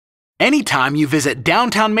Anytime you visit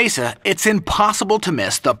downtown Mesa, it's impossible to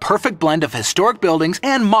miss the perfect blend of historic buildings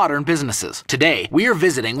and modern businesses. Today, we are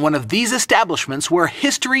visiting one of these establishments where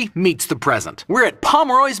history meets the present. We're at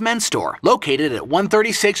Pomeroy's Men's Store, located at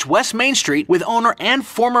 136 West Main Street, with owner and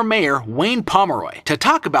former mayor Wayne Pomeroy, to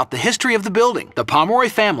talk about the history of the building, the Pomeroy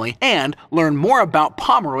family, and learn more about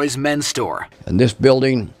Pomeroy's Men's Store. And this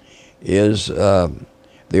building is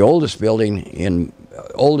the oldest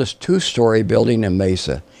two-story building in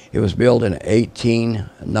Mesa. It was built in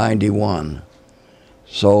 1891,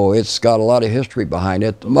 so it's got a lot of history behind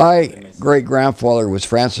it. My great-grandfather was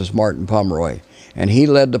Francis Martin Pomeroy, and he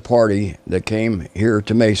led the party that came here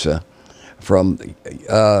to Mesa from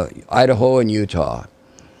Idaho and Utah,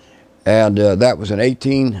 and that was in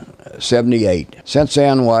 1878. Since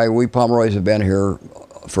then, we Pomeroys have been here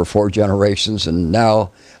for 4 generations, and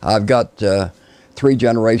now I've got 3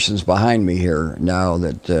 generations behind me here now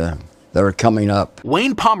that are coming up.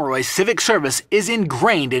 Wayne Pomeroy's civic service is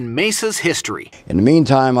ingrained in Mesa's history. In the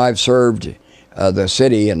meantime, I've served the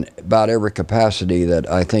city in about every capacity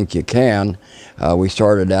that I think you can. We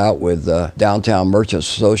started out with Downtown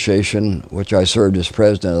Merchants Association, which I served as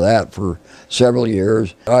president of that for several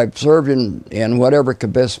years. I've served in whatever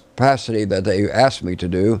capacity that they asked me to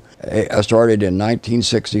do. I started in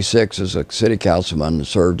 1966 as a city councilman,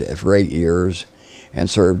 served for 8 years, and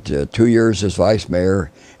served 2 years as vice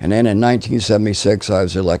mayor. And then in 1976, I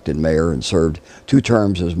was elected mayor and served 2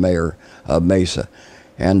 terms as mayor of Mesa.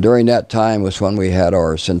 And during that time was when we had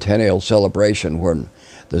our centennial celebration, when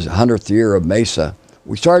the 100th year of Mesa.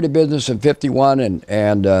 We started business in '51,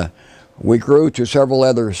 and we grew to several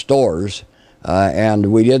other stores.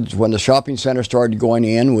 And we did, when the shopping center started going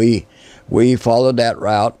in, we followed that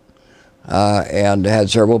route. And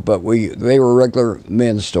had several, but they were regular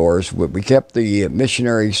men's stores. We kept the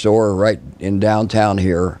missionary store right in downtown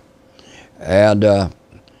here, and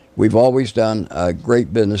we've always done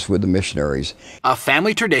great business with the missionaries. A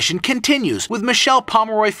family tradition continues with Michelle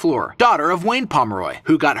Pomeroy Fleur, daughter of Wayne Pomeroy,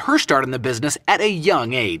 who got her start in the business at a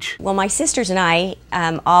young age. Well, my sisters and I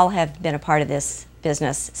all have been a part of this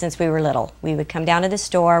business since we were little. We would come down to the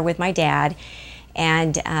store with my dad,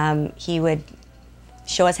 and he would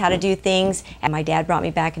show us how to do things. And my dad brought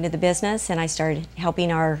me back into the business, and I started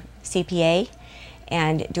helping our CPA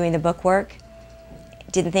and doing the bookwork.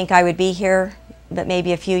 Didn't think I would be here but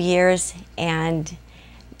maybe a few years, and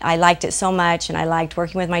I liked it so much, and I liked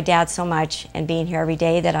working with my dad so much and being here every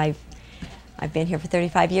day that I've been here for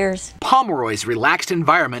 35 years. Pomeroy's relaxed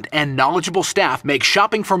environment and knowledgeable staff make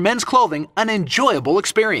shopping for men's clothing an enjoyable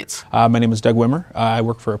experience. My name is Doug Wimmer. I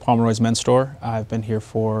work for Pomeroy's Men's Store. I've been here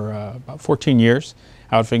for about 14 years,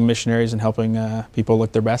 outfitting missionaries and helping people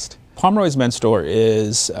look their best. Pomeroy's Men's Store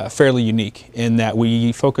is fairly unique in that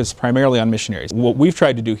we focus primarily on missionaries. What we've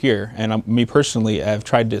tried to do here, and me personally, have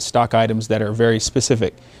tried to stock items that are very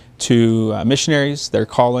specific to missionaries, their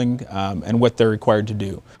calling, and what they're required to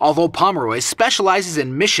do. Although Pomeroy specializes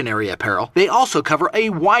in missionary apparel, they also cover a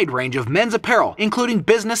wide range of men's apparel, including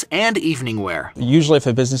business and evening wear. Usually if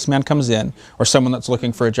a businessman comes in, or someone that's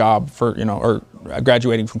looking for a job for, or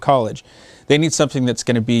graduating from college, they need something that's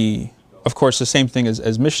going to be, of course, the same thing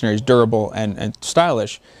as missionaries, durable and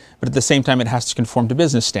stylish, but at the same time it has to conform to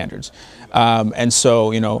business standards. And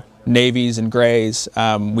so, navies and grays,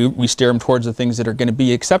 we steer them towards the things that are going to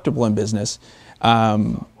be acceptable in business,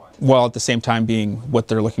 while at the same time being what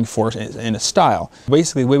they're looking for in a style.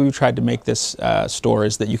 Basically, the way we've tried to make this store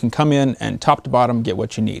is that you can come in and top to bottom get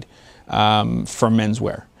what you need from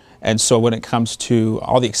menswear. And so when it comes to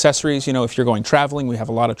all the accessories, if you're going traveling, we have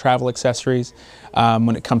a lot of travel accessories.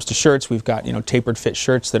 When it comes to shirts, we've got, tapered fit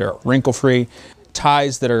shirts that are wrinkle-free,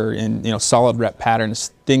 ties that are in, solid rep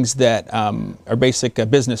patterns, things that are basic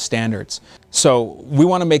business standards. So we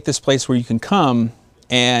want to make this place where you can come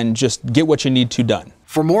and just get what you need to done.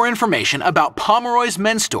 For more information about Pomeroy's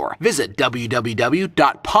Men's Store, visit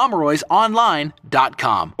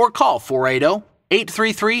www.pomeroysonline.com or call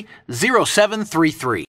 480-833-0733.